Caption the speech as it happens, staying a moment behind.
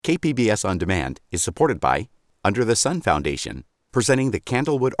KPBS On Demand is supported by Under the Sun Foundation, presenting the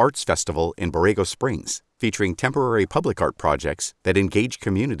Candlewood Arts Festival in Borrego Springs, featuring temporary public art projects that engage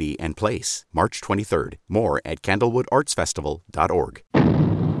community and place. March 23rd. More at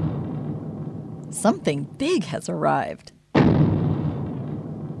candlewoodartsfestival.org. Something big has arrived.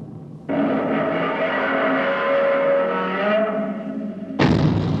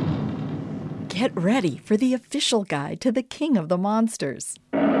 Get ready for the official guide to the King of the Monsters.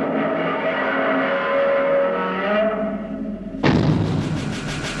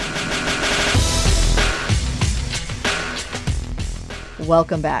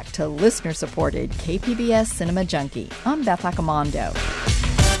 Welcome back to listener-supported KPBS Cinema Junkie. I'm Beth Accomando.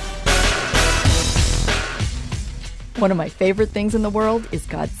 One of my favorite things in the world is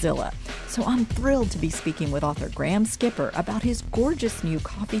Godzilla. So I'm thrilled to be speaking with author Graham Skipper about his gorgeous new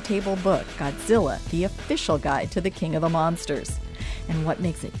coffee table book, Godzilla, the official guide to the King of the Monsters. And what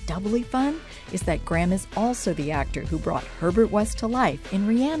makes it doubly fun is that Graham is also the actor who brought Herbert West to life in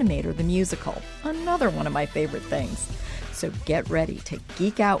Reanimator the Musical, another one of my favorite things. So get ready to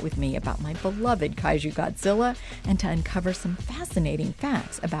geek out with me about my beloved Kaiju Godzilla and to uncover some fascinating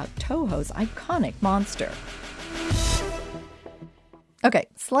facts about Toho's iconic monster. Okay,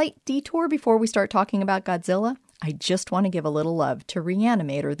 slight detour before we start talking about Godzilla. I just want to give a little love to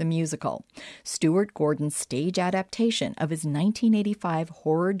Reanimator the Musical, Stuart Gordon's stage adaptation of his 1985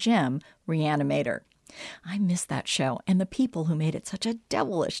 horror gem, Reanimator. I miss that show and the people who made it such a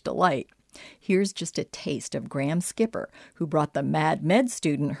devilish delight. Here's just a taste of Graham Skipper, who brought the Mad Med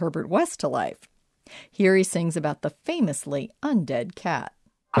student Herbert West to life. Here he sings about the famously undead cat.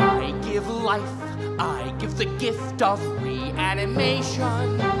 I give life, I give the gift of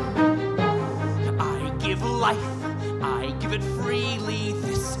reanimation. I give life, I give it freely,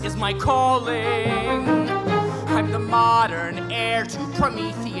 this is my calling. I'm the modern heir to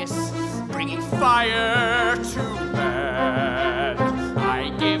Prometheus, bringing fire to man. I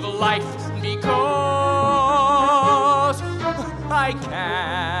give life because I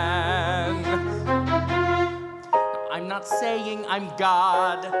can. I'm not saying I'm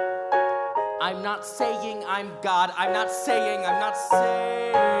God. I'm not saying I'm God. I'm not saying I'm God.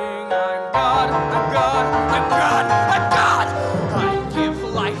 I'm God. I'm God. I'm God. I give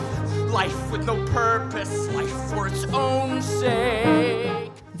life with no purpose, life for its own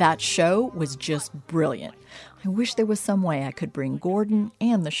sake. That show was just brilliant. I wish there was some way I could bring Gordon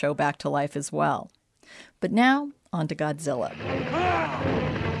and the show back to life as well. But now, on to Godzilla.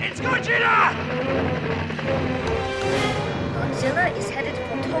 It's Gojira! Godzilla is headed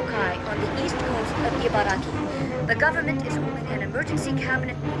for Tokai on the east coast of Ibaraki. The government is holding an emergency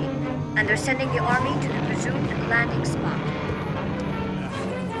cabinet meeting, and they're sending the army to the presumed landing spot.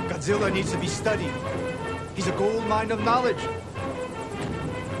 Godzilla needs to be studied. He's a gold mine of knowledge.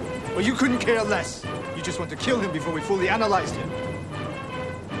 But you couldn't care less. You just want to kill him before we fully analyzed him.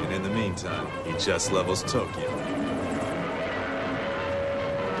 And in the meantime, he just levels Tokyo.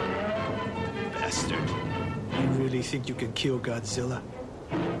 Bastard. You really think you can kill Godzilla?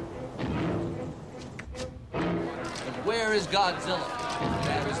 But where is Godzilla?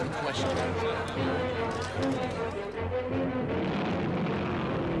 That is the question.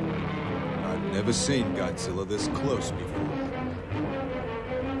 I've never seen Godzilla this close before.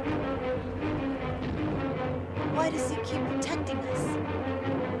 Why does he keep protecting us?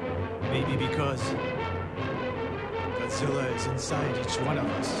 Maybe because Godzilla is inside each one of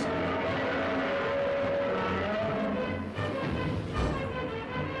us.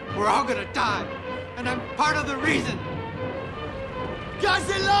 We're all gonna die, and I'm part of the reason.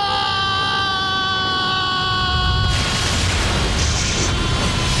 Godzilla!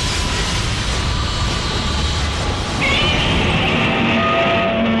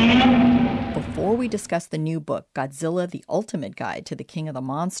 Before we discuss the new book, Godzilla, the Ultimate Guide to the King of the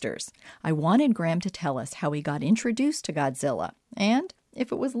Monsters, I wanted Graham to tell us how he got introduced to Godzilla, and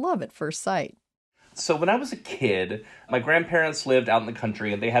if it was love at first sight. So when I was a kid, my grandparents lived out in the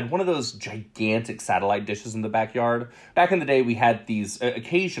country, and they had one of those gigantic satellite dishes in the backyard. Back in the day, we had these,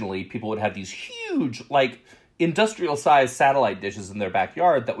 occasionally, people would have these huge, like, industrial-sized satellite dishes in their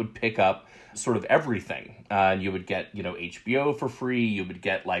backyard that would pick up sort of everything. And you would get, HBO for free. You would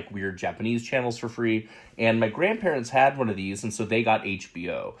get, like, weird Japanese channels for free. And my grandparents had one of these, and so they got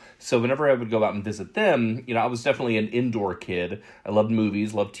HBO. So whenever I would go out and visit them, I was definitely an indoor kid. I loved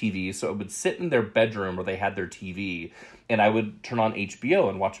movies, loved TV. So I would sit in their bedroom where they had their TV, and I would turn on HBO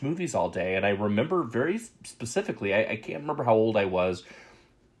and watch movies all day. And I remember very specifically, I can't remember how old I was,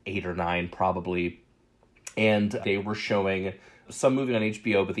 8 or 9 probably, and they were showing some movie on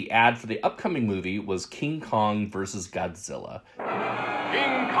HBO, but the ad for the upcoming movie was King Kong versus Godzilla.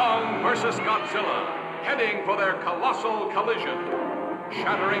 King Kong versus Godzilla, heading for their colossal collision,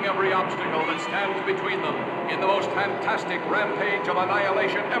 shattering every obstacle that stands between them in the most fantastic rampage of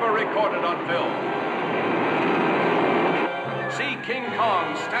annihilation ever recorded on film. See King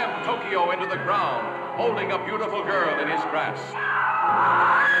Kong stamp Tokyo into the ground, holding a beautiful girl in his grasp.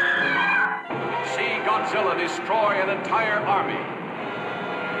 See Godzilla destroy an entire army.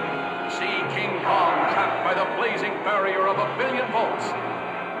 See King Kong trapped by the blazing barrier of 1 billion volts.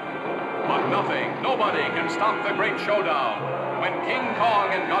 But nothing, nobody can stop the great showdown when King Kong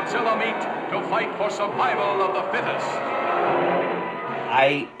and Godzilla meet to fight for survival of the fittest.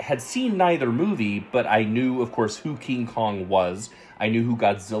 I had seen neither movie, but I knew, of course, who King Kong was. I knew who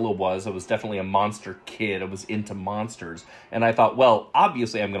Godzilla was. I was definitely a monster kid. I was into monsters. And I thought, well,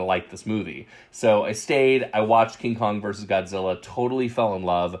 obviously I'm going to like this movie. So I stayed, I watched King Kong versus Godzilla, totally fell in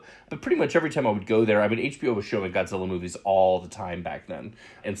love. But pretty much every time I would go there, I mean, HBO was showing Godzilla movies all the time back then.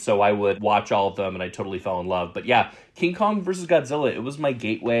 And so I would watch all of them, and I totally fell in love. But yeah, King Kong versus Godzilla, it was my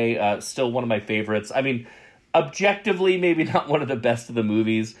gateway. Still one of my favorites. I mean, objectively, maybe not one of the best of the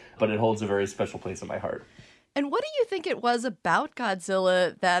movies, but it holds a very special place in my heart. And what do you think it was about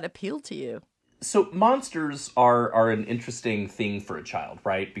Godzilla that appealed to you? So monsters are an interesting thing for a child,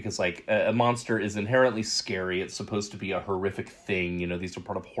 right? Because like a monster is inherently scary. It's supposed to be a horrific thing. You know, these are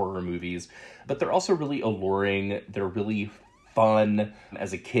part of horror movies, but they're also really alluring. They're really fun.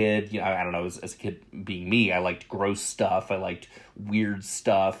 As a kid, you know, I don't know, as a kid being me, I liked gross stuff. I liked weird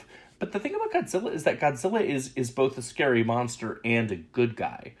stuff. But the thing about Godzilla is that Godzilla is both a scary monster and a good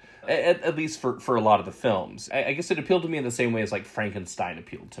guy, at least for a lot of the films. I guess it appealed to me in the same way as like Frankenstein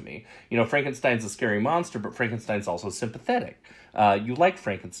appealed to me. You know, Frankenstein's a scary monster, but Frankenstein's also sympathetic. You like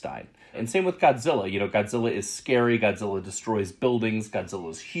Frankenstein. And same with Godzilla. You know, Godzilla is scary. Godzilla destroys buildings. Godzilla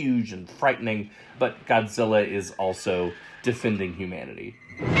is huge and frightening. But Godzilla is also defending humanity.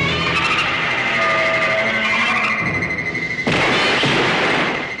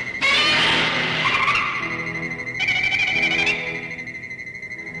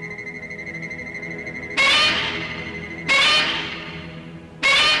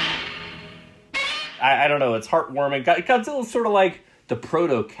 I don't know, it's heartwarming. Godzilla's sort of like the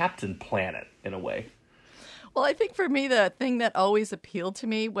proto-Captain Planet, in a way. Well, I think for me, the thing that always appealed to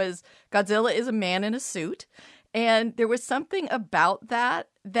me was Godzilla is a man in a suit. And there was something about that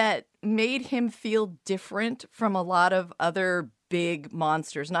made him feel different from a lot of other big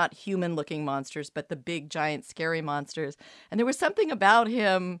monsters, not human-looking monsters, but the big, giant, scary monsters. And there was something about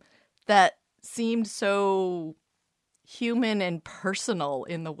him that seemed so human and personal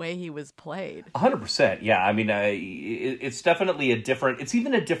in the way he was played. 100%, yeah. I mean, it's definitely it's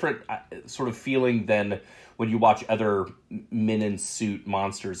even a different sort of feeling than when you watch other men in suit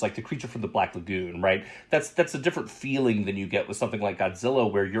monsters, like the creature from the Black Lagoon, right? That's a different feeling than you get with something like Godzilla,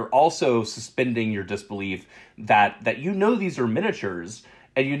 where you're also suspending your disbelief that you know these are miniatures,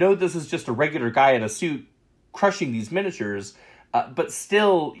 and you know this is just a regular guy in a suit crushing these miniatures. But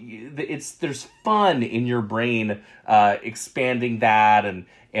still, there's fun in your brain expanding that, and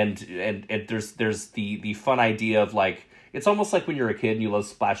there's the fun idea of like, it's almost like when you're a kid and you love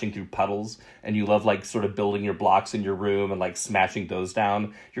splashing through puddles and you love like sort of building your blocks in your room and like smashing those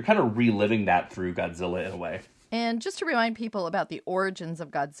down. You're kind of reliving that through Godzilla in a way. And just to remind people about the origins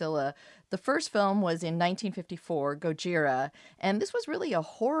of Godzilla, the first film was in 1954, Gojira, and this was really a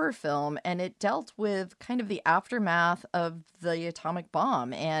horror film, and it dealt with kind of the aftermath of the atomic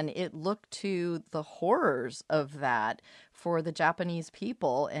bomb, and it looked to the horrors of that for the Japanese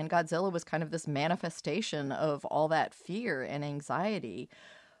people, and Godzilla was kind of this manifestation of all that fear and anxiety.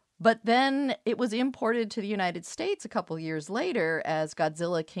 But then it was imported to the United States a couple years later as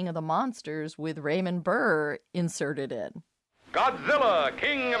Godzilla, King of the Monsters, with Raymond Burr inserted in. Godzilla,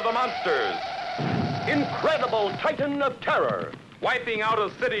 King of the Monsters. Incredible titan of terror, wiping out a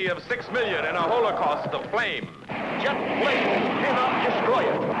city of 6 million in a holocaust of flame. Jet planes cannot destroy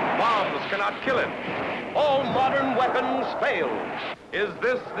it. Bombs cannot kill it. All modern weapons fail. Is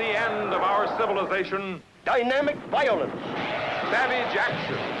this the end of our civilization? Dynamic violence, savage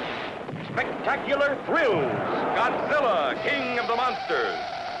action, spectacular thrills. Godzilla, King of the Monsters.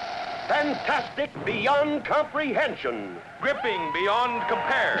 Fantastic beyond comprehension. Gripping beyond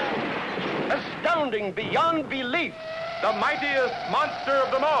compare. Astounding beyond belief. The mightiest monster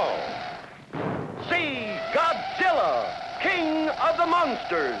of them all. See Godzilla, King of the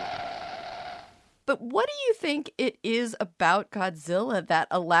Monsters. But what do you think it is about Godzilla that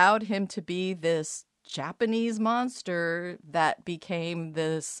allowed him to be this Japanese monster that became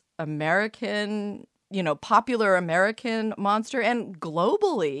this American, popular American monster and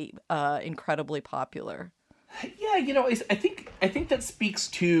globally incredibly popular? Yeah, I think that speaks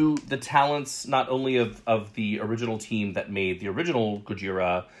to the talents not only of the original team that made the original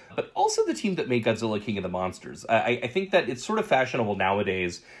Gojira, but also the team that made Godzilla King of the Monsters. I think that it's sort of fashionable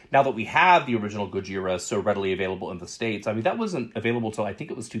nowadays, now that we have the original Gojira so readily available in the States. I mean, that wasn't available till I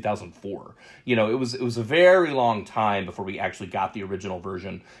think it was 2004. It was a very long time before we actually got the original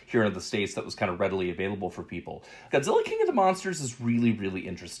version here in the States that was kind of readily available for people. Godzilla King of the Monsters is really, really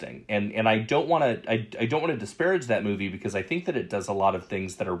interesting. And I don't want to disparage that movie, because I think that it does a lot of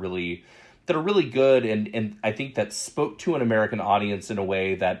things that are really good, and I think that spoke to an American audience in a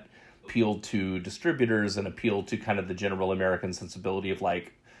way that appealed to distributors and appealed to kind of the general American sensibility of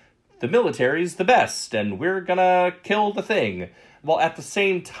like, the military's the best and we're gonna kill the thing, while at the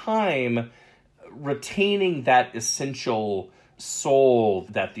same time retaining that essential soul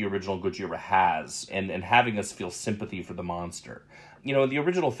that the original Gojira has, and having us feel sympathy for the monster. In the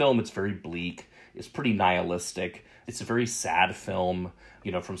original film, it's very bleak. It's pretty nihilistic. It's a very sad film,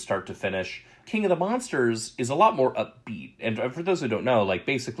 from start to finish. King of the Monsters is a lot more upbeat. And for those who don't know, like,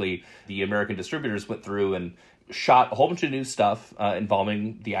 basically the American distributors went through and shot a whole bunch of new stuff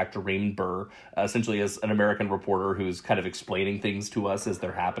involving the actor Raymond Burr, essentially as an American reporter who's kind of explaining things to us as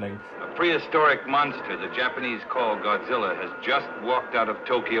they're happening. A prehistoric monster the Japanese call Godzilla has just walked out of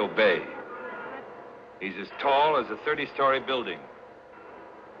Tokyo Bay. He's as tall as a 30-story building.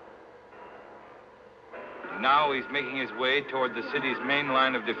 Now he's making his way toward the city's main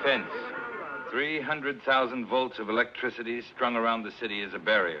line of defense. 300,000 volts of electricity strung around the city as a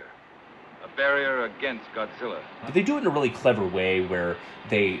barrier. A barrier against Godzilla. But they do it in a really clever way where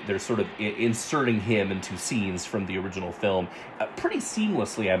they're sort of inserting him into scenes from the original film pretty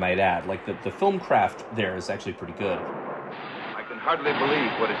seamlessly, I might add. Like, the film craft there is actually pretty good. I can hardly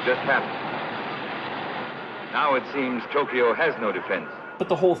believe what has just happened. Now it seems Tokyo has no defense. But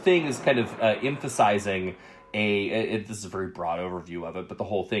the whole thing is kind of emphasizing this is a very broad overview of it, but the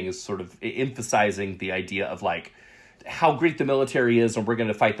whole thing is sort of emphasizing the idea of, like, how great the military is and we're going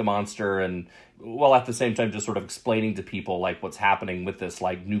to fight the monster, and while at the same time just sort of explaining to people, like, what's happening with this,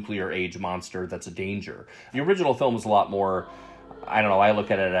 like, nuclear age monster that's a danger. The original film is a lot more, I don't know, I look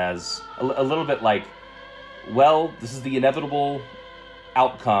at it as a little bit like, well, this is the inevitable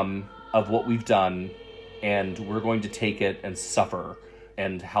outcome of what we've done, and we're going to take it and suffer,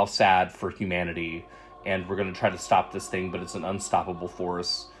 and how sad for humanity, and we're going to try to stop this thing, but it's an unstoppable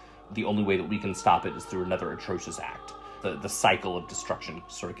force. The only way that we can stop it is through another atrocious act. The cycle of destruction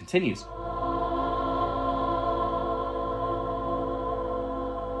sort of continues.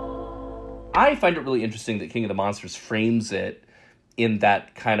 I find it really interesting that King of the Monsters frames it in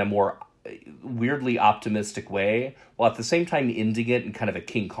that kind of more weirdly optimistic way, while at the same time ending it in kind of a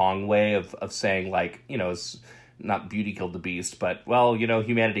King Kong way of saying, like, it's not beauty killed the beast, but, well,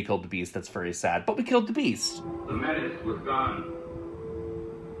 humanity killed the beast. That's very sad, but we killed the beast. The menace was gone.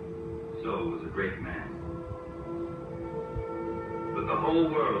 So was a great man. But the whole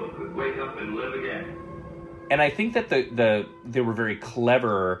world could wake up and live again. And I think that they were very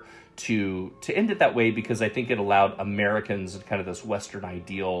clever to end it that way, because I think it allowed Americans and kind of this Western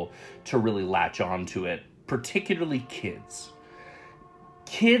ideal to really latch on to it, particularly kids.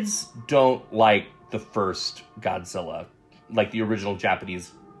 Kids don't like the first Godzilla, like the original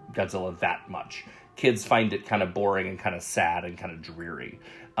Japanese Godzilla, that much. Kids find it kind of boring and kind of sad and kind of dreary.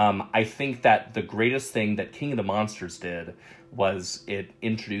 I think that the greatest thing that King of the Monsters did was it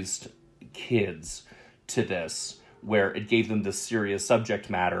introduced kids to this, where it gave them this serious subject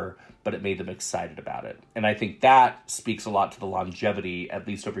matter, but it made them excited about it. And I think that speaks a lot to the longevity, at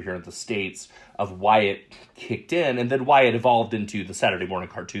least over here in the States, of why it kicked in, and then why it evolved into the Saturday morning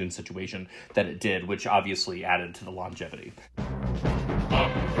cartoon situation that it did, which obviously added to the longevity.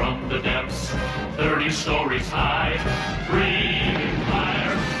 Up from the depths, 30 stories high, breathing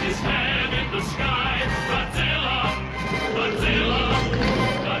fire, his head in the sky. Godzilla, Godzilla,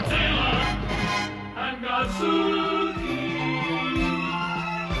 Godzilla, and Godzuki.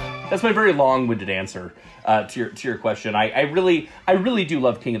 That's my very long-winded answer to your question. I really do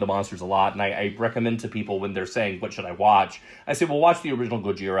love King of the Monsters a lot, and I recommend to people when they're saying, what should I watch? I say, well, watch the original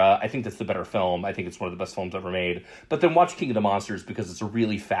Gojira. I think that's the better film. I think it's one of the best films ever made. But then watch King of the Monsters, because it's a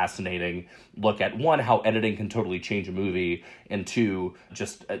really fascinating look at, one, how editing can totally change a movie, and two,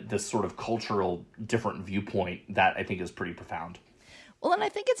 just this sort of cultural different viewpoint that I think is pretty profound. Well, and I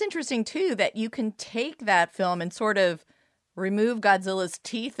think it's interesting, too, that you can take that film and sort of remove Godzilla's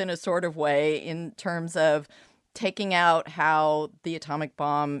teeth in a sort of way, in terms of taking out how the atomic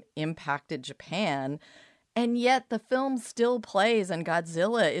bomb impacted Japan. And yet the film still plays, and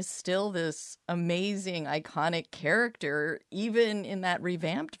Godzilla is still this amazing, iconic character, even in that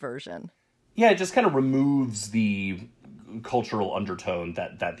revamped version. Yeah, it just kind of removes the cultural undertone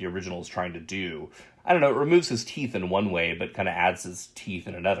that the original is trying to do. I don't know, it removes his teeth in one way, but kind of adds his teeth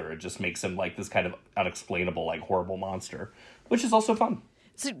in another. It just makes him like this kind of unexplainable, like horrible monster, which is also fun.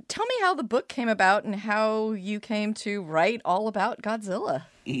 So tell me how the book came about and how you came to write all about Godzilla.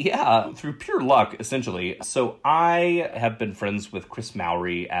 Yeah, through pure luck, essentially. So I have been friends with Chris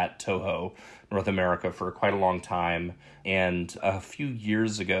Mowry at Toho North America for quite a long time. And a few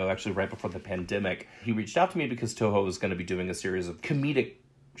years ago, actually right before the pandemic, he reached out to me because Toho was going to be doing a series of comedic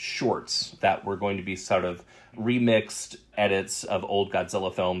shorts that were going to be sort of remixed edits of old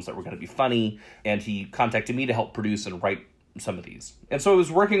Godzilla films that were going to be funny. And he contacted me to help produce and write some of these. And so I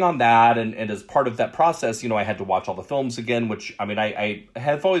was working on that, and as part of that process, I had to watch all the films again, which, I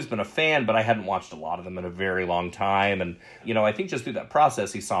have always been a fan, but I hadn't watched a lot of them in a very long time. And, I think just through that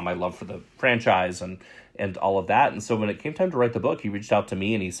process, he saw my love for the franchise and all of that. And so when it came time to write the book, he reached out to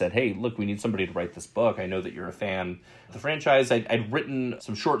me and he said, hey, look, we need somebody to write this book. I know that you're a fan of the franchise. I'd written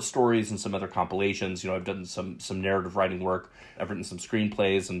some short stories and some other compilations. I've done some narrative writing work. I've written some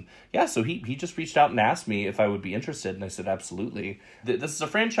screenplays. And yeah, so he just reached out and asked me if I would be interested. And I said, absolutely. This is a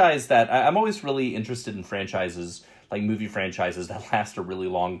franchise that I'm always really interested in franchises, like movie franchises that last a really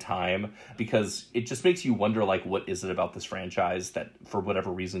long time, because it just makes you wonder, like, what is it about this franchise that for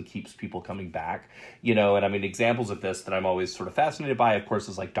whatever reason keeps people coming back, and examples of this that I'm always sort of fascinated by, of course,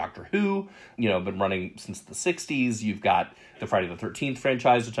 is like Doctor Who, been running since the 60s. You've got the Friday the 13th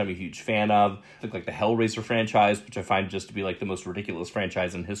franchise, which I'm a huge fan of. I think like the Hellraiser franchise, which I find just to be like the most ridiculous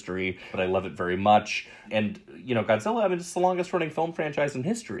franchise in history, but I love it very much. And, Godzilla, it's the longest running film franchise in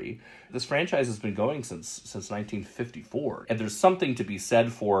history. This franchise has been going since 1954. And there's something to be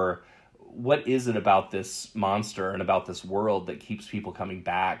said for what is it about this monster and about this world that keeps people coming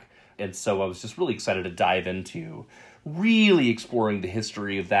back. And so I was just really excited to dive into really exploring the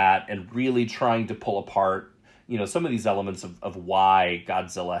history of that and really trying to pull apart some of these elements of why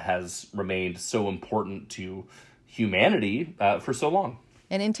Godzilla has remained so important to humanity for so long.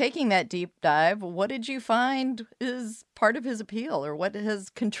 And in taking that deep dive, what did you find is part of his appeal, or what has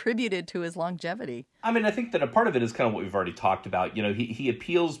contributed to his longevity? I think that a part of it is kind of what we've already talked about. He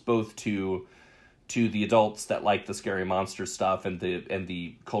appeals both to the adults that like the scary monster stuff and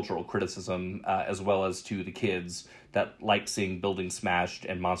the cultural criticism, as well as to the kids that like seeing buildings smashed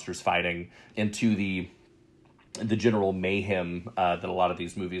and monsters fighting, and to the general mayhem that a lot of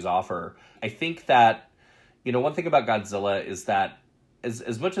these movies offer. I think that, one thing about Godzilla is that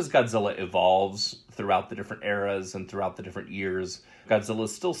as much as Godzilla evolves throughout the different eras and throughout the different years, Godzilla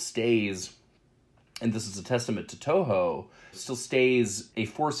still stays, and this is a testament to Toho, still stays a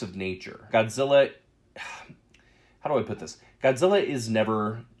force of nature. Godzilla, how do I put this? Godzilla is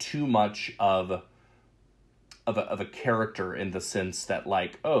never too much of a character in the sense that,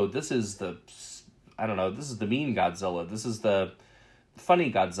 like, oh, this is the mean Godzilla, this is the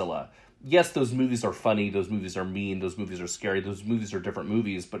funny Godzilla. Yes, those movies are funny, those movies are mean, those movies are scary, those movies are different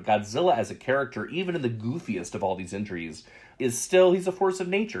movies, but Godzilla as a character, even in the goofiest of all these entries, he's a force of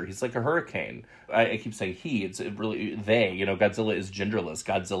nature. He's like a hurricane. I keep saying it's really they. Godzilla is genderless.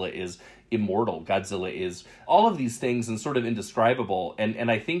 Godzilla is immortal. Godzilla is all of these things and sort of indescribable.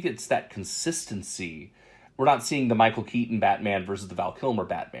 And I think it's that consistency. We're not seeing the Michael Keaton Batman versus the Val Kilmer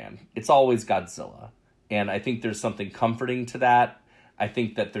Batman. It's always Godzilla. And I think there's something comforting to that. I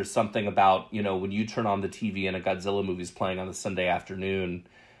think that there's something about, when you turn on the TV and a Godzilla movie's playing on a Sunday afternoon,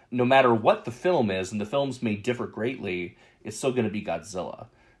 no matter what the film is, and the films may differ greatly, it's still going to be Godzilla.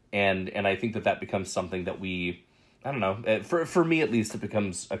 And I think that becomes something that I don't know, for me at least, it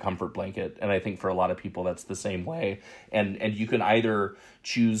becomes a comfort blanket. And I think for a lot of people, that's the same way. And you can either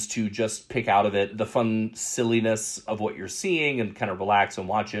choose to just pick out of it the fun silliness of what you're seeing and kind of relax and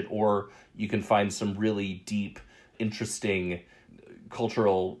watch it, or you can find some really deep, interesting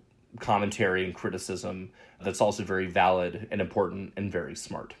cultural commentary and criticism that's also very valid and important and very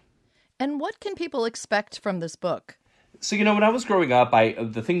smart. And what can people expect from this book? So, when I was growing up,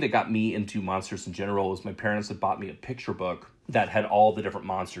 the thing that got me into monsters in general was my parents had bought me a picture book that had all the different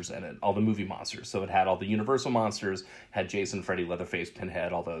monsters in it, all the movie monsters. So it had all the Universal monsters, had Jason, Freddy, Leatherface,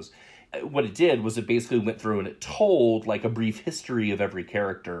 Pinhead, all those. What it did was it basically went through and it told like a brief history of every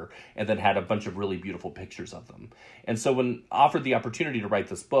character and then had a bunch of really beautiful pictures of them. And so when offered the opportunity to write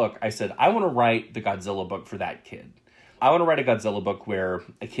this book, I said, I want to write the Godzilla book for that kid. I want to write a Godzilla book where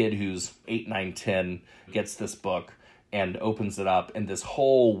a kid who's 8, 9, 10 gets this book and opens it up, and this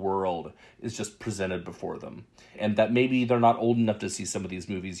whole world is just presented before them. And that maybe they're not old enough to see some of these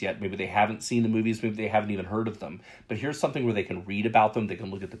movies yet. Maybe they haven't seen the movies. Maybe they haven't even heard of them. But here's something where they can read about them. They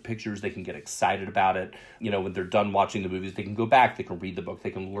can look at the pictures. They can get excited about it. You know, when they're done watching the movies, they can go back. They can read the book.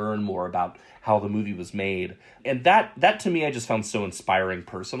 They can learn more about how the movie was made. And that to me, I just found so inspiring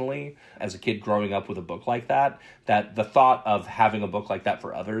personally as a kid growing up with a book like that the thought of having a book like that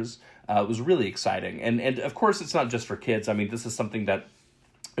for others was really exciting. And of course, it's not just for kids. I mean, this is something that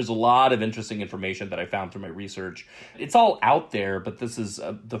there's a lot of interesting information that I found through my research. It's all out there, but this is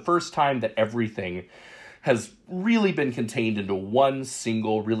the first time that everything has really been contained into one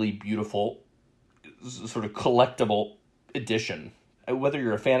single, really beautiful, sort of collectible edition. Whether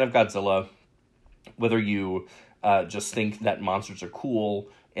you're a fan of Godzilla, whether you just think that monsters are cool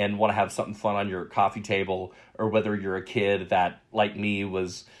and want to have something fun on your coffee table, or whether you're a kid that, like me,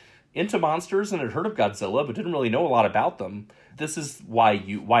 was into monsters and had heard of Godzilla but didn't really know a lot about them, this is why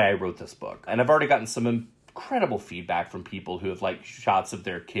I wrote this book. And I've already gotten some incredible feedback from people who have liked shots of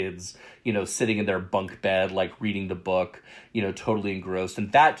their kids, you know, sitting in their bunk bed, like reading the book, you know, totally engrossed.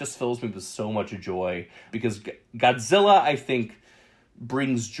 And that just fills me with so much joy, because Godzilla, I think,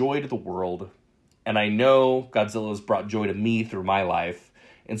 brings joy to the world. And I know Godzilla has brought joy to me through my life.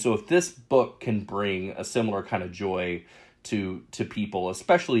 And so if this book can bring a similar kind of joy to people,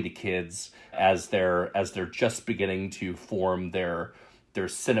 especially to kids, as they're just beginning to form their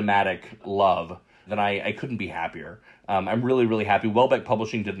cinematic love, then I couldn't be happier. I'm really, really happy. Welbeck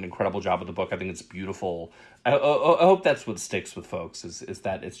Publishing did an incredible job with the book. I think it's beautiful. I hope that's what sticks with folks, is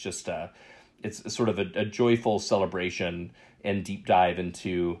that it's just it's sort of a joyful celebration and deep dive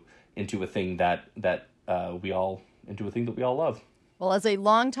into a thing that we all love. Well, as a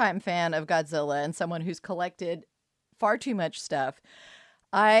longtime fan of Godzilla and someone who's collected far too much stuff,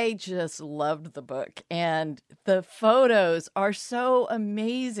 I just loved the book, and the photos are so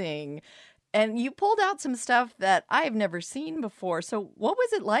amazing. And you pulled out some stuff that I've never seen before. So what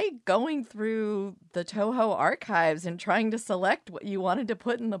was it like going through the Toho archives and trying to select what you wanted to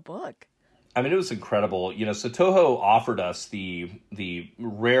put in the book? I mean, it was incredible. You know, so Toho offered us the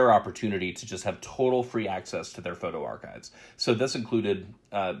rare opportunity to just have total free access to their photo archives. So this included,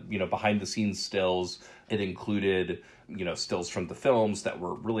 behind the scenes stills. It included, stills from the films that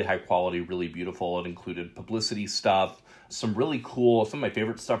were really high quality, really beautiful. It included publicity stuff, some really cool, some of my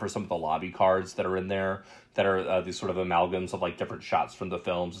favorite stuff are some of the lobby cards that are in there that are these sort of amalgams of like different shots from the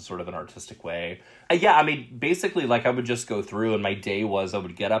films in sort of an artistic way. Basically, like, I would just go through, and my day was I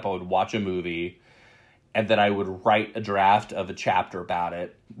would get up, I would watch a movie, and then I would write a draft of a chapter about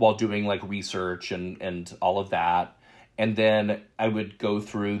it while doing like research and all of that. And then I would go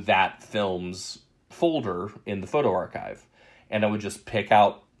through that film's folder in the photo archive, and I would just pick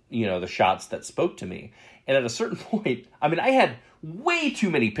out, the shots that spoke to me. And at a certain point, I had way too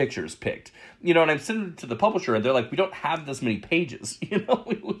many pictures picked, and I'm sending it to the publisher, and they're like, we don't have this many pages,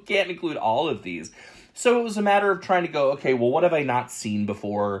 we can't include all of these. So it was a matter of trying to go, okay, well, what have I not seen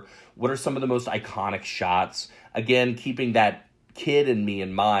before? What are some of the most iconic shots? Again, keeping that kid in me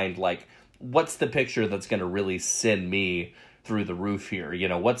in mind, like, what's the picture that's going to really send me through the roof here?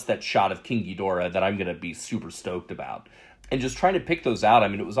 What's that shot of King Ghidorah that I'm going to be super stoked about? And just trying to pick those out,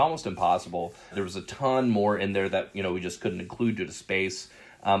 it was almost impossible. There was a ton more in there that, we just couldn't include due to space.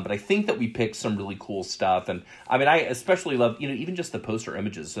 But I think that we picked some really cool stuff. And I especially love, even just the poster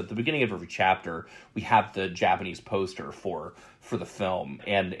images. So at the beginning of every chapter, we have the Japanese poster for the film.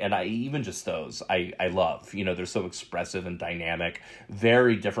 And I even just those, I love. They're so expressive and dynamic,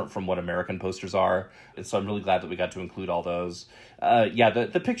 very different from what American posters are. And so I'm really glad that we got to include all those.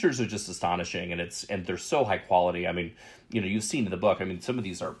 The pictures are just astonishing, and they're so high quality. You've seen in the book, some of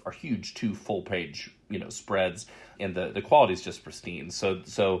these are huge, 2 full page, spreads, and the quality is just pristine.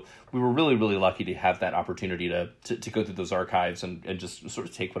 So we were really, really lucky to have that opportunity to go through those archives and just sort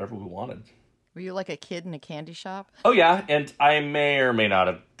of take whatever we wanted. Were you like a kid in a candy shop? Oh, yeah. And I may or may not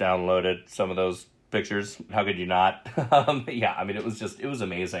have downloaded some of those pictures. How could you not? It was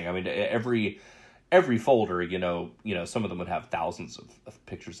amazing. Every folder, some of them would have thousands of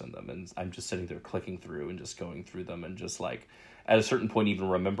pictures in them. And I'm just sitting there clicking through and just going through them and just like, at a certain point, even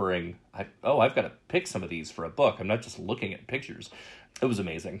remembering, I've got to pick some of these for a book. I'm not just looking at pictures. It was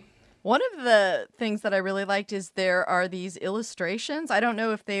amazing. One of the things that I really liked is there are these illustrations. I don't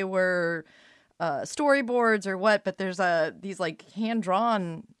know if they were storyboards or what, but there's these like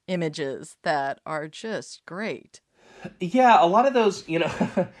hand-drawn images that are just great. Yeah, a lot of those,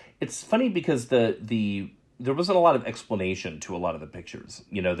 it's funny because there wasn't a lot of explanation to a lot of the pictures.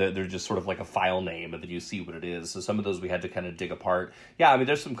 They're just sort of like a file name, and then you see what it is. So some of those we had to kind of dig apart. Yeah,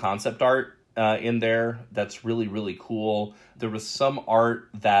 there's some concept art in there that's really, really cool. There was some art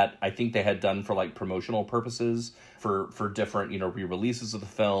that I think they had done for like promotional purposes for different, re-releases of the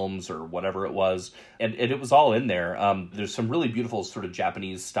films or whatever it was. And it was all in there. There's some really beautiful sort of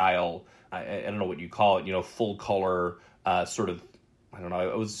Japanese style, I don't know what you call it, full color sort of, I don't know,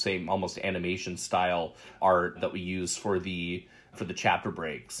 I would say almost animation style art that we use for the chapter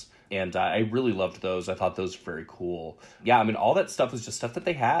breaks. And I really loved those. I thought those were very cool. Yeah, I mean, all that stuff was just stuff that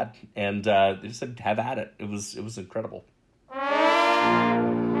they had. And they just said, have at it. It was incredible.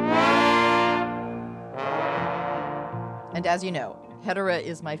 And as you know, Hedorah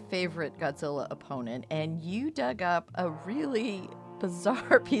is my favorite Godzilla opponent. And you dug up a really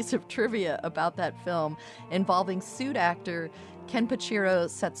bizarre piece of trivia about that film involving suit actor Kenpachiro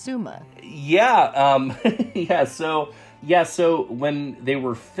Satsuma. Yeah. So when they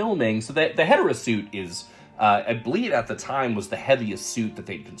were filming, so the Hedorah suit is, I believe at the time, was the heaviest suit that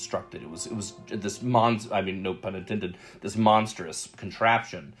they'd constructed. It was this no pun intended, this monstrous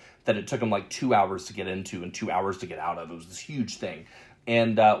contraption that it took them like 2 hours to get into and 2 hours to get out of. It was this huge thing.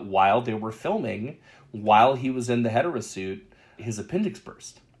 And while they were filming, while he was in the Hedorah suit, his appendix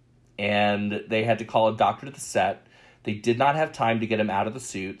burst. And they had to call a doctor to the set. They did not have time to get him out of the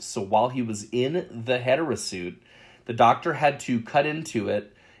suit. So while he was in the Hedorah suit, the doctor had to cut into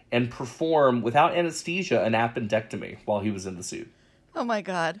it and perform, without anesthesia, an appendectomy while he was in the suit. Oh, my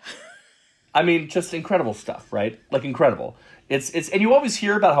God. I mean, just incredible stuff, right? Like, incredible. And you always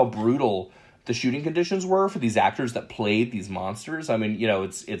hear about how brutal the shooting conditions were for these actors that played these monsters. I mean,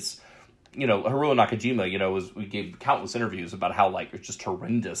 it's Haruo Nakajima, we gave countless interviews about how, like, just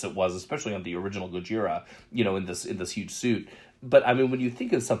horrendous it was, especially on the original Gojira, in this huge suit. But, I mean, when you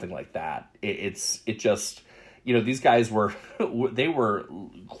think of something like that, it just... these guys were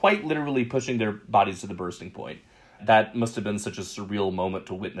quite literally pushing their bodies to the bursting point. That must have been such a surreal moment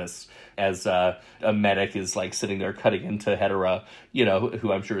to witness as a medic is like sitting there cutting into Hedorah,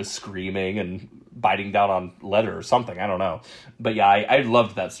 who I'm sure is screaming and biting down on leather or something. I don't know. But yeah, I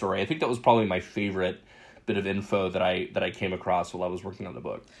loved that story. I think that was probably my favorite bit of info that I came across while I was working on the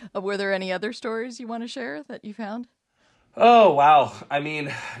book. Were there any other stories you want to share that you found? Oh, wow. I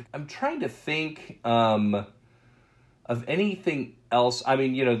mean, I'm trying to think... of anything else. I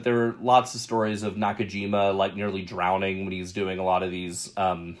mean, there are lots of stories of Nakajima, like, nearly drowning when he's doing a lot of these,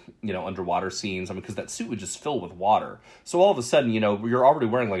 underwater scenes. I mean, because that suit would just fill with water. So all of a sudden, you're already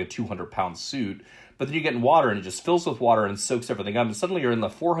wearing, like, a 200-pound suit, but then you get in water and it just fills with water and soaks everything up. And suddenly you're in the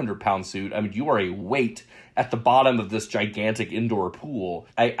 400-pound suit. I mean, you are a weight at the bottom of this gigantic indoor pool.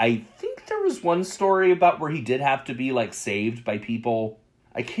 I think there was one story about where he did have to be, like, saved by people.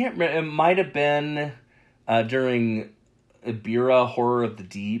 I can't remember. It might have been during... Ibira Horror of the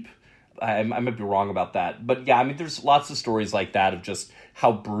Deep. I might be wrong about that. But yeah, I mean, there's lots of stories like that of just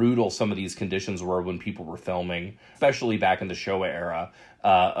how brutal some of these conditions were when people were filming, especially back in the Showa era,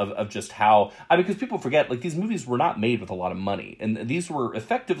 of just how... I mean, because people forget, like, these movies were not made with a lot of money. And these were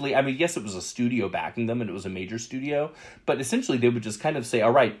effectively... I mean, yes, it was a studio backing them, and it was a major studio, but essentially they would just kind of say, all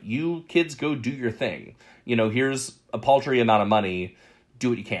right, you kids go do your thing. Here's a paltry amount of money, do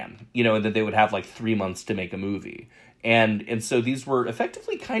what you can. And then they would have, like, 3 months to make a movie. And so these were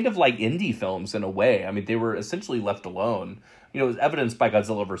effectively kind of like indie films in a way. I mean, they were essentially left alone. It was evidenced by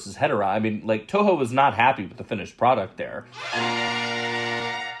Godzilla vs. Hedorah. I mean, like, Toho was not happy with the finished product there.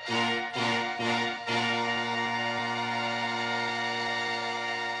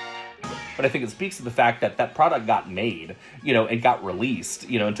 But I think it speaks to the fact that that product got made, and got released,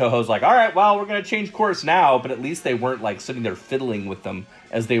 and Toho's like, all right, well, we're going to change course now. But at least they weren't, like, sitting there fiddling with them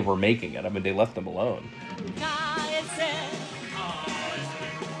as they were making it. I mean, they left them alone.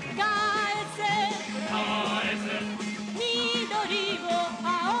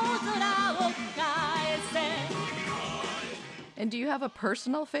 And do you have a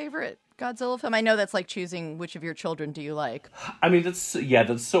personal favorite Godzilla film? I know that's like choosing which of your children do you like. I mean, that's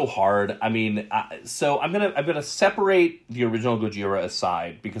so hard. I mean, so I'm gonna separate the original Gojira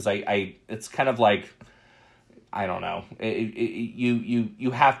aside because I it's kind of like, I don't know.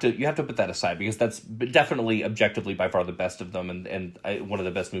 You have to put that aside because that's definitely objectively by far the best of them and one of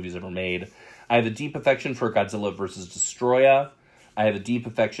the best movies ever made. I have a deep affection for Godzilla vs. Destoroyah. I have a deep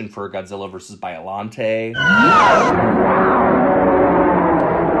affection for Godzilla vs. Biollante,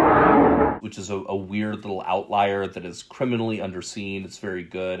 which is a weird little outlier that is criminally underseen. It's very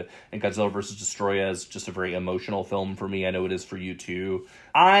good. And Godzilla vs. Destoroyah is just a very emotional film for me. I know it is for you too.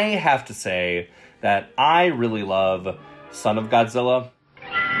 I have to say that I really love Son of Godzilla.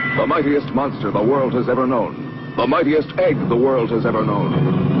 The mightiest monster the world has ever known. The mightiest egg the world has ever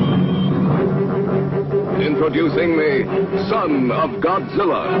known. Introducing the Son of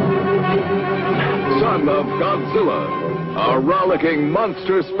Godzilla. Son of Godzilla, a rollicking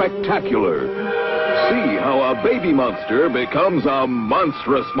monster spectacular. See how a baby monster becomes a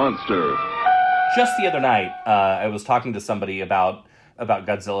monstrous monster. Just the other night, I was talking to somebody about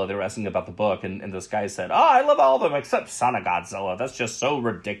Godzilla. They were asking about the book, and this guy said, I love all of them except Son of Godzilla. That's just so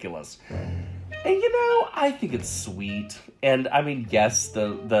ridiculous. And, I think it's sweet. And, I mean, yes,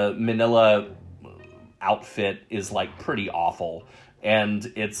 the Manila outfit is, pretty awful.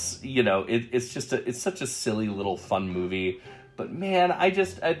 And it's, it's such a silly little fun movie. But, man,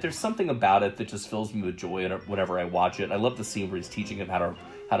 there's something about it that just fills me with joy whenever I watch it. I love the scene where he's teaching him how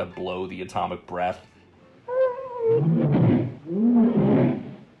to blow the atomic breath.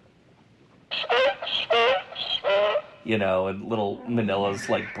 And little Manila's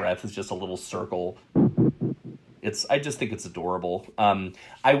breath is just a little circle. I just think it's adorable.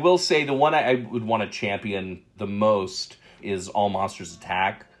 I will say the one I would want to champion the most is All Monsters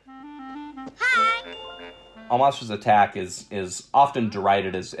Attack. Hi. All Monsters Attack is often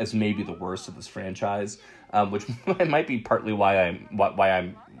derided as maybe the worst of this franchise, which might be partly why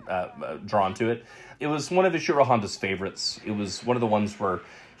I'm drawn to it. It was one of Ishiro Honda's favorites. It was one of the ones where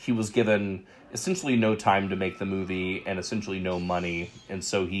he was given essentially no time to make the movie and essentially no money, and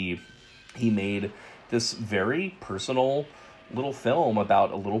so he made this very personal little film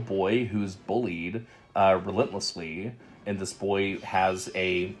about a little boy who's bullied relentlessly, and this boy has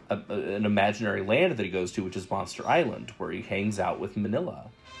an imaginary land that he goes to, which is Monster Island, where he hangs out with Manila.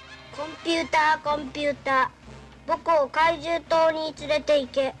 Computer, 僕を怪獣島に連れて行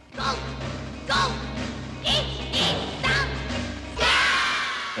け。Go! Go!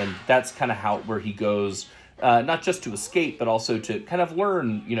 And that's kind of where he goes, not just to escape, but also to kind of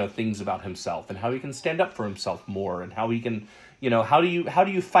learn, things about himself and how he can stand up for himself more, and how he can, how do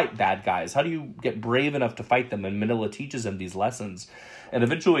you fight bad guys? How do you get brave enough to fight them? And Manila teaches him these lessons, and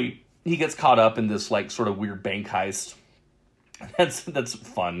eventually he gets caught up in this sort of weird bank heist. That's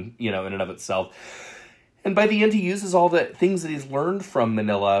fun, in and of itself. And by the end, he uses all the things that he's learned from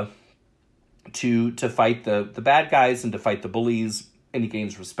Manila to fight the bad guys and to fight the bullies. And he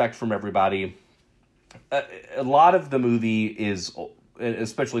gains respect from everybody. A lot of the movie is,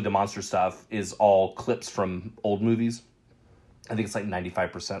 especially the monster stuff, is all clips from old movies. I think it's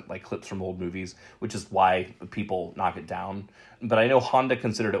 95% clips from old movies, which is why people knock it down. But I know Honda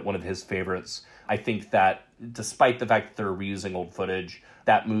considered it one of his favorites. I think that despite the fact that they're reusing old footage,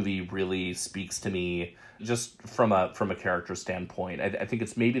 that movie really speaks to me just from a character standpoint. I think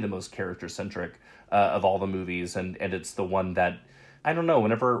it's maybe the most character-centric of all the movies, and it's the one that, I don't know,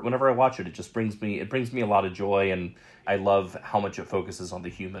 whenever I watch it, it brings me a lot of joy, and I love how much it focuses on the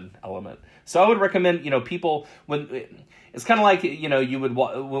human element. So I would recommend, people, when it's kind of like, you would,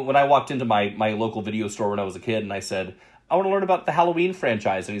 when I walked into my local video store when I was a kid and I said, I want to learn about the Halloween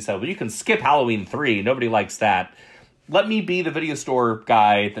franchise. And he said, well, you can skip Halloween 3. Nobody likes that. Let me be the video store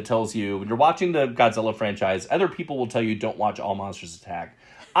guy that tells you, when you're watching the Godzilla franchise, other people will tell you don't watch All Monsters Attack.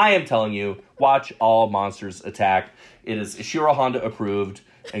 I am telling you, watch All Monsters Attack. It is Ishiro Honda approved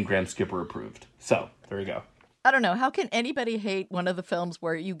and Graham Skipper approved. So, there you go. I don't know. How can anybody hate one of the films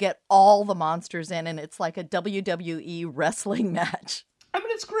where you get all the monsters in and it's like a WWE wrestling match? I mean,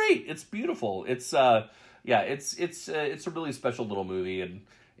 it's great. It's beautiful. It's it's a really special little movie, and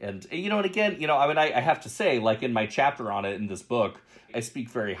again, I have to say, in my chapter on it in this book, I speak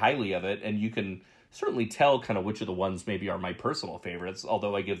very highly of it, and you can certainly tell kind of which of the ones maybe are my personal favorites,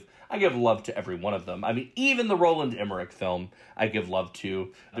 although I give love to every one of them. I mean, even the Roland Emmerich film, I give love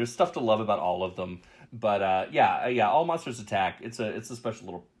to. There's stuff to love about all of them. But All Monsters Attack, it's a special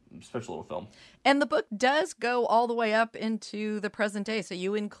little film. And the book does go all the way up into the present day, so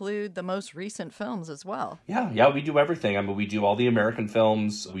you include the most recent films as well. Yeah, we do everything. I mean, we do all the American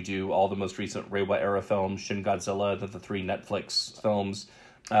films, we do all the most recent Reiwa era films, Shin Godzilla, the 3 Netflix films.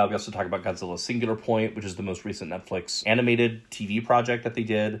 We also talk about Godzilla Singular Point, which is the most recent Netflix animated TV project that they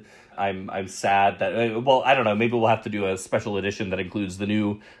did. I'm sad that, I don't know, maybe we'll have to do a special edition that includes the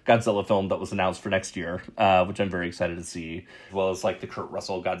new Godzilla film that was announced for next year, which I'm very excited to see, as well as the Kurt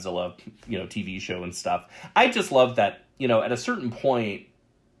Russell Godzilla, TV show and stuff. I just love that, at a certain point,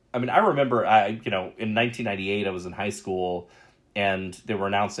 I mean, I remember, in 1998, I was in high school, and they were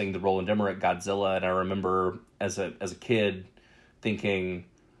announcing the Roland Emmerich Godzilla, and I remember as a kid thinking,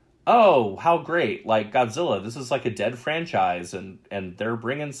 oh, how great, Godzilla, this is a dead franchise, and they're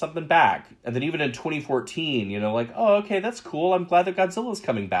bringing something back. And then even in 2014, oh, okay, that's cool, I'm glad that Godzilla's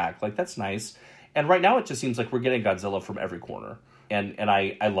coming back, that's nice. And right now it just seems like we're getting Godzilla from every corner, and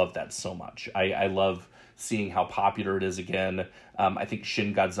I love that so much. I love seeing how popular it is again. I think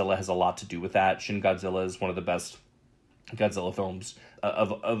Shin Godzilla has a lot to do with that. Shin Godzilla is one of the best Godzilla films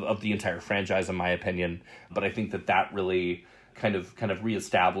of the entire franchise, in my opinion. But I think that really kind of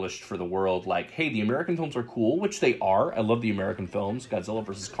reestablished for the world, like, hey, the American films are cool, which they are. I love the American films. Godzilla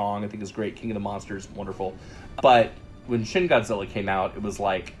vs. Kong, I think, is great. King of the Monsters, wonderful. But when Shin Godzilla came out, it was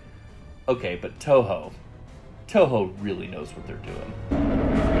like, okay, but Toho really knows what they're doing.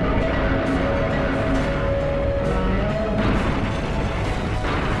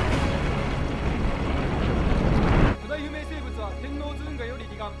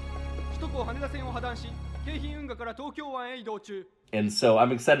 羽田線を破断し、京浜運河から東京湾へ移動中。 And so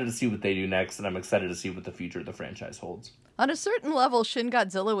I'm excited to see what they do next, and I'm excited to see what the future of the franchise holds. On a certain level, Shin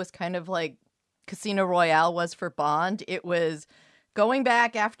Godzilla was kind of like Casino Royale was for Bond. It was going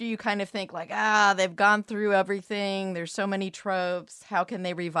back after you kind of think like, they've gone through everything. There's so many tropes. How can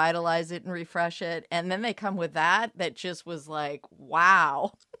they revitalize it and refresh it? And then they come with that just was like,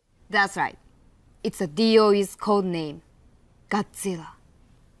 wow. That's right. It's a DOE's code name. Godzilla.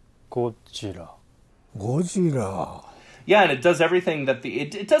 Godzilla. Yeah, and it does everything that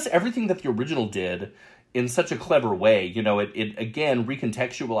it does everything that the original did in such a clever way. You know, it again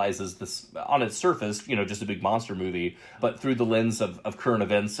recontextualizes this on its surface, you know, just a big monster movie, but through the lens of current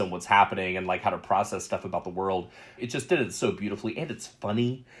events and what's happening and like how to process stuff about the world. It just did it so beautifully, and it's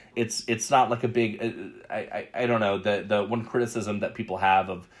funny. It's not like a big I don't know, the one criticism that people have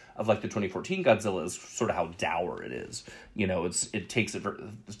of like the 2014 Godzilla is sort of how dour it is. You know, it takes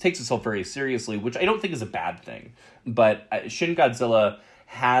itself very seriously, which I don't think is a bad thing. But Shin Godzilla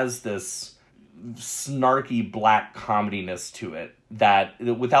has this snarky black comediness to it that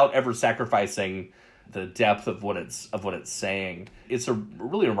without ever sacrificing the depth of what it's saying. It's a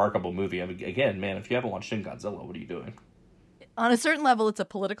really remarkable movie. I mean, again, man, if you haven't watched Shin Godzilla, what are you doing? On a certain level, it's a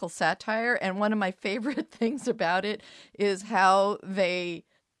political satire, and one of my favorite things about it is how they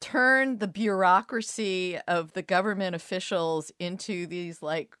turn the bureaucracy of the government officials into these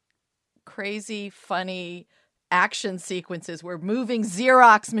like crazy, funny action sequences where moving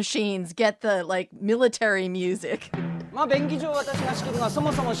Xerox machines get the like military music. まあ便宜上私が仕切るのはそ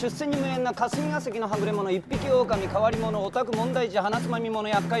もそも出世に無縁な霞が関のはぐれ者一匹狼変わり者オタク問題児鼻つまみ者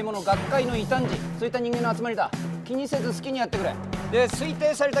厄介者学会の異端児そういった人間の集まりだ気にせず好きにやってくれで推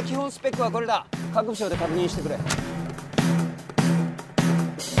定された基本スペックはこれだ各部署で確認してくれ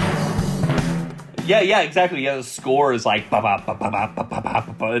Yeah, exactly. Yeah, the score is like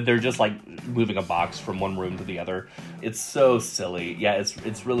they're just like moving a box from one room to the other. It's so silly. Yeah,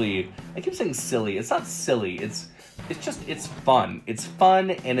 it's really. I keep saying silly. It's not silly. It's fun. It's fun,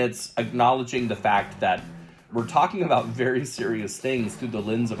 and it's acknowledging the fact that we're talking about very serious things through the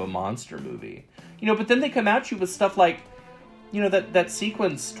lens of a monster movie. You know, but then they come at you with stuff like, you know, that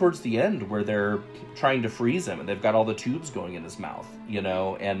sequence towards the end where they're trying to freeze him and they've got all the tubes going in his mouth, you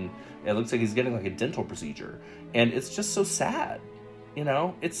know, and it looks like he's getting like a dental procedure. And it's just so sad, you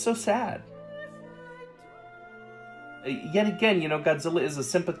know, it's so sad. Yet again, you know, Godzilla is a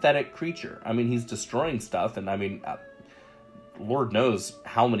sympathetic creature. I mean, he's destroying stuff, and I mean, Lord knows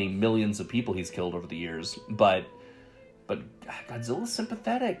how many millions of people he's killed over the years, but Godzilla's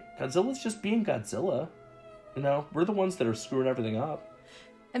sympathetic. Godzilla's just being Godzilla. You know, we're the ones that are screwing everything up.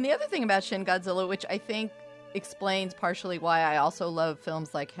 And the other thing about Shin Godzilla, which I think explains partially why I also love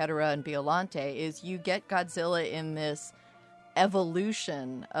films like Hedorah and Biollante, is you get Godzilla in this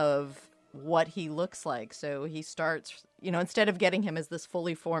evolution of what he looks like. So he starts, you know, instead of getting him as this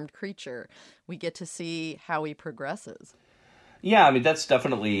fully formed creature, we get to see how he progresses. Yeah, I mean, that's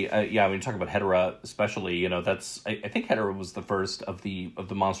definitely, talk about Hedorah especially, you know, that's, I think Hedorah was the first of the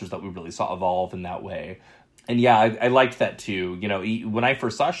monsters that we really saw evolve in that way. And yeah, I liked that too. You know, when I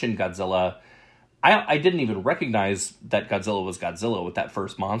first saw Shin Godzilla, I didn't even recognize that Godzilla was Godzilla with that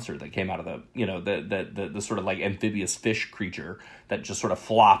first monster that came out of the, you know, the sort of like amphibious fish creature that just sort of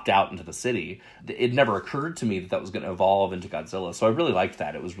flopped out into the city. It never occurred to me that was going to evolve into Godzilla. So I really liked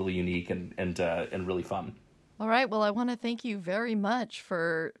that. It was really unique and really fun. All right. Well, I want to thank you very much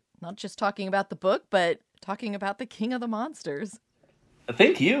for not just talking about the book, but talking about the King of the Monsters.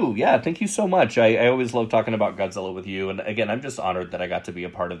 Thank you. Yeah, thank you so much. I always love talking about Godzilla with you. And again, I'm just honored that I got to be a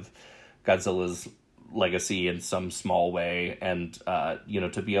part of Godzilla's legacy in some small way. And, you know,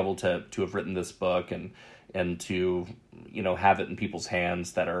 to be able to have written this book and to, you know, have it in people's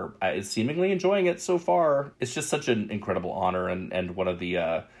hands that are seemingly enjoying it so far. It's just such an incredible honor and one of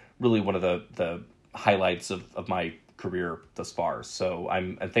the, really one of the highlights of my career thus far. So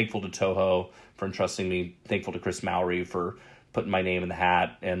I'm thankful to Toho for entrusting me, thankful to Chris Mowry for putting my name in the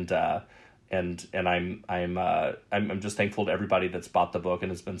hat, and And I'm just thankful to everybody that's bought the book and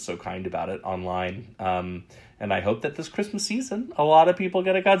has been so kind about it online. And I hope that this Christmas season, a lot of people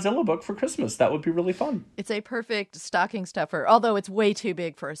get a Godzilla book for Christmas. That would be really fun. It's a perfect stocking stuffer, although it's way too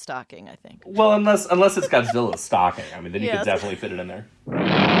big for a stocking, I think. Well, unless it's Godzilla's stocking. I mean, then you could definitely fit it in there.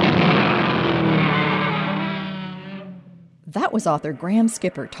 That was author Graham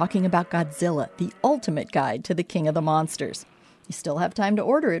Skipper talking about Godzilla, the ultimate guide to the King of the Monsters. You still have time to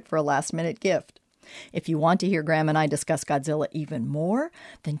order it for a last-minute gift. If you want to hear Graham and I discuss Godzilla even more,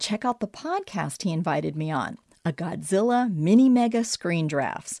 then check out the podcast he invited me on, A Godzilla Mini-Mega Screen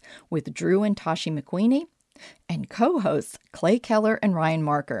Drafts, with Drew and Tashi McQueenie, and co-hosts Clay Keller and Ryan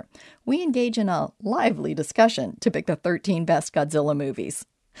Marker. We engage in a lively discussion to pick the 13 best Godzilla movies.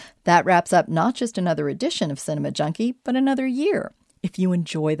 That wraps up not just another edition of Cinema Junkie, but another year. If you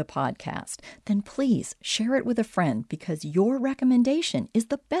enjoy the podcast, then please share it with a friend because your recommendation is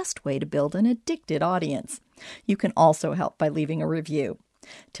the best way to build an addicted audience. You can also help by leaving a review.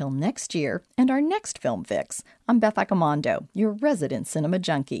 Till next year and our next Film Fix, I'm Beth Accomando, your resident Cinema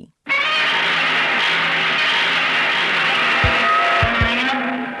Junkie.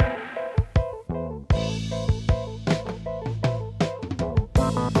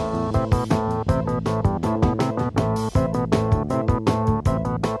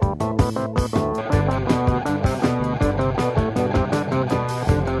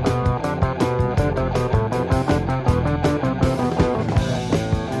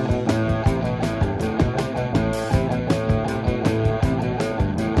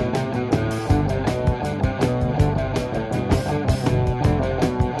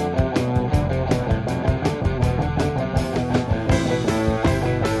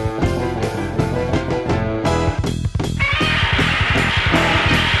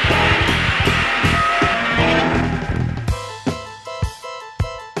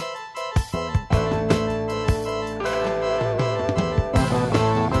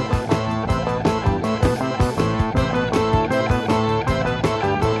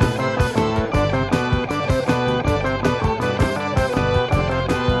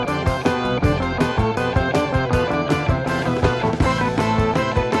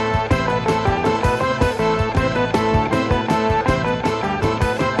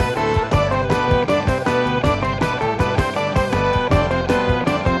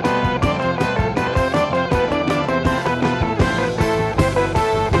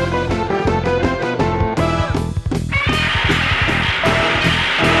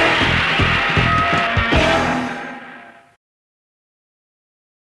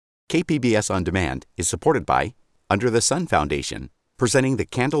 KPBS On Demand is supported by Under the Sun Foundation, presenting the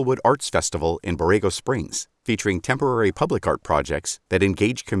Candlewood Arts Festival in Borrego Springs, featuring temporary public art projects that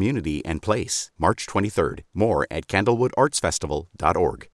engage community and place. March 23rd. More at candlewoodartsfestival.org.